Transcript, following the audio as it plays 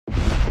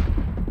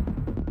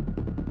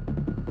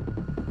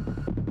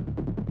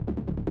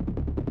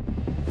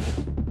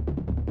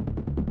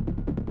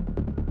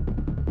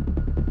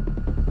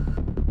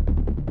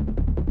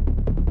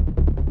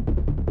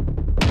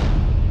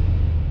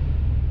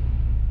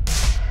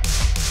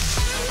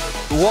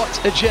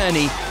What a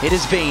journey it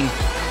has been.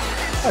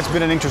 It's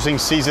been an interesting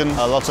season,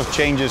 lots of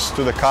changes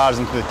to the cars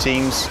and to the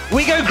teams.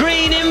 We go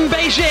green in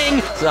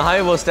Beijing. The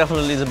high was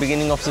definitely the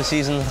beginning of the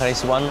season,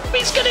 race 1.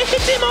 It's going to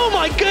hit him, oh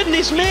my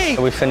goodness me.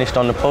 We finished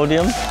on the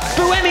podium.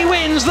 Buemi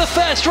wins the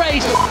first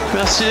race.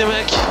 Merci les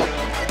mecs.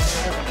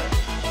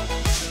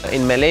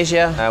 In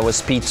Malaysia, I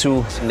was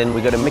P2, and then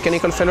we got a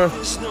mechanical failure.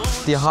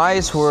 The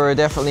highs were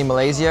definitely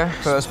Malaysia,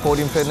 first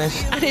podium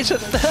finish. And it's a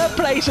third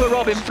place for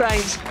Robin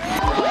Frains.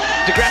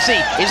 De Grassi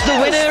is the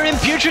winner in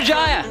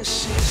Putrajaya.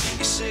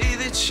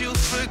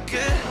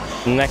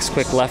 Next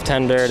quick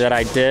left-hander that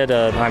I did,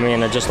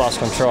 I just lost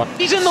control.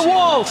 He's in the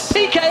wall,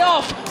 PK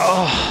off.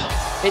 Oh,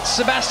 it's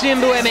Sebastian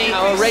Buemi,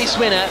 our race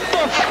winner.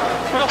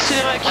 Merci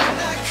les mecs.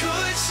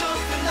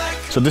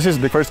 So this is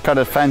the first car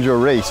that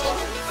Fangio raced.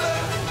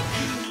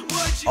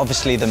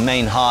 Obviously the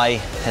main high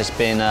has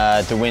been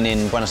the win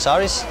in Buenos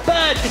Aires.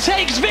 Bird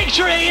takes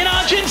victory in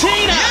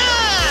Argentina.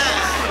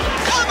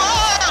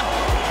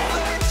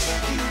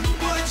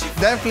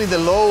 Definitely the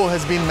low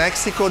has been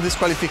Mexico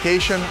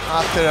disqualification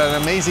after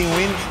an amazing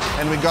win,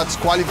 and we got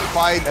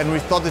disqualified and we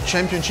thought the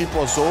championship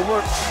was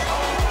over.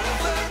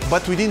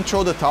 But we didn't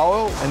throw the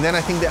towel, and then I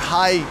think the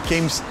high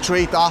came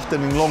straight after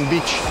in Long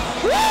Beach.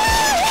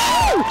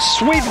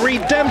 Sweet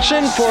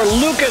redemption for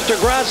Lucas de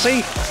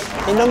Grassi.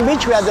 In Long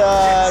Beach we had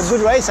a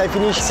good race, I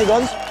finished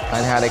second. I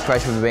had a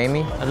crash with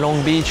Buemi.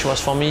 Long Beach was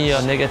for me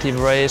a negative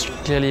race,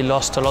 clearly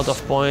lost a lot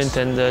of points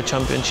and the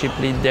championship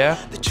lead there.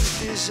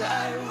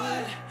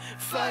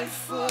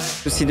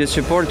 To see the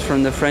support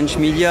from the French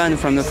media and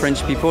from the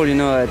French people,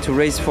 to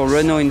race for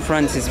Renault in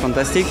France is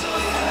fantastic.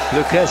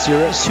 Lucas,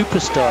 you're a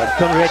superstar.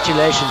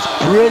 Congratulations,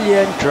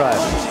 brilliant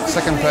drive.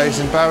 Second place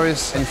in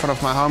Paris, in front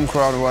of my home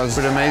crowd, was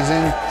pretty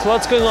amazing. So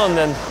what's going on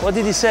then? What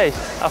did he say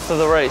after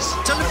the race?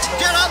 Tell him to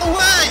get out of the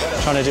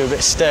way! Trying to do a bit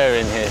of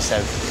stirring here,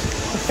 Seb.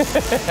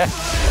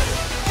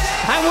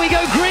 And we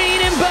go green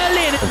in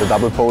Berlin. The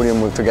double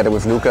podium together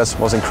with Lucas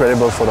was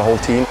incredible for the whole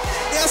team.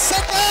 They're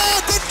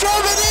second in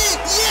Germany!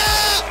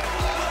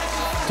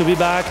 Yeah! To be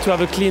back, to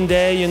have a clean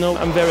day,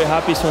 I'm very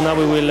happy, so now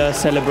we will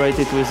celebrate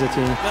it with the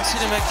team. Merci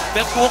les mecs.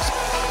 Belle course.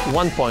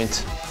 1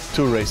 point.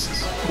 2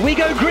 races. We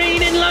go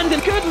green in London.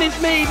 Goodness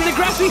me, De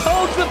Grassi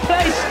holds the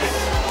place.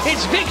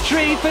 It's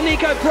victory for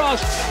Nico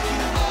Prost.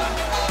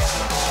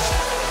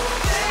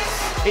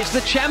 It's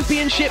the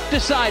championship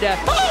decider.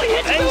 Oh, he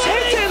hits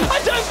him! I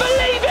don't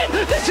believe it!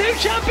 The 2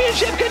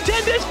 championship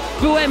contenders.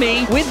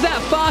 Buemi, with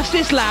that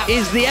fastest lap,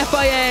 is the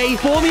FIA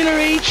Formula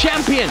E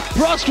champion.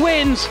 Prost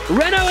wins.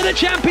 Renault are the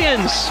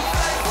champions.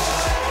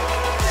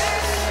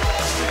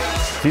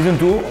 Season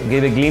 2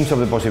 gave a glimpse of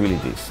the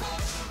possibilities.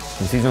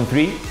 In Season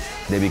 3,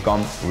 they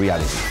become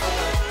reality.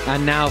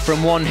 And now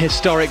from one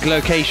historic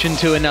location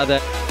to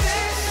another.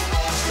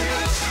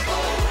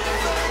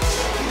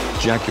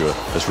 Jaguar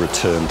has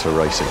returned to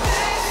racing.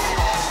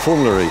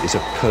 Formula E is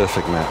a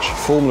perfect match.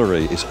 Formula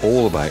E is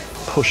all about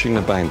pushing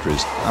the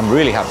boundaries. I'm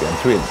really happy, I'm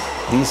thrilled.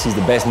 This is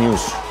the best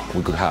news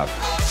we could have.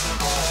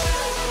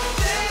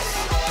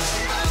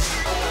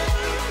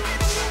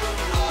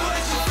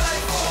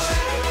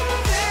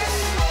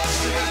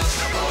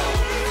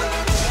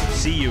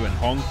 See you in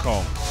Hong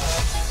Kong.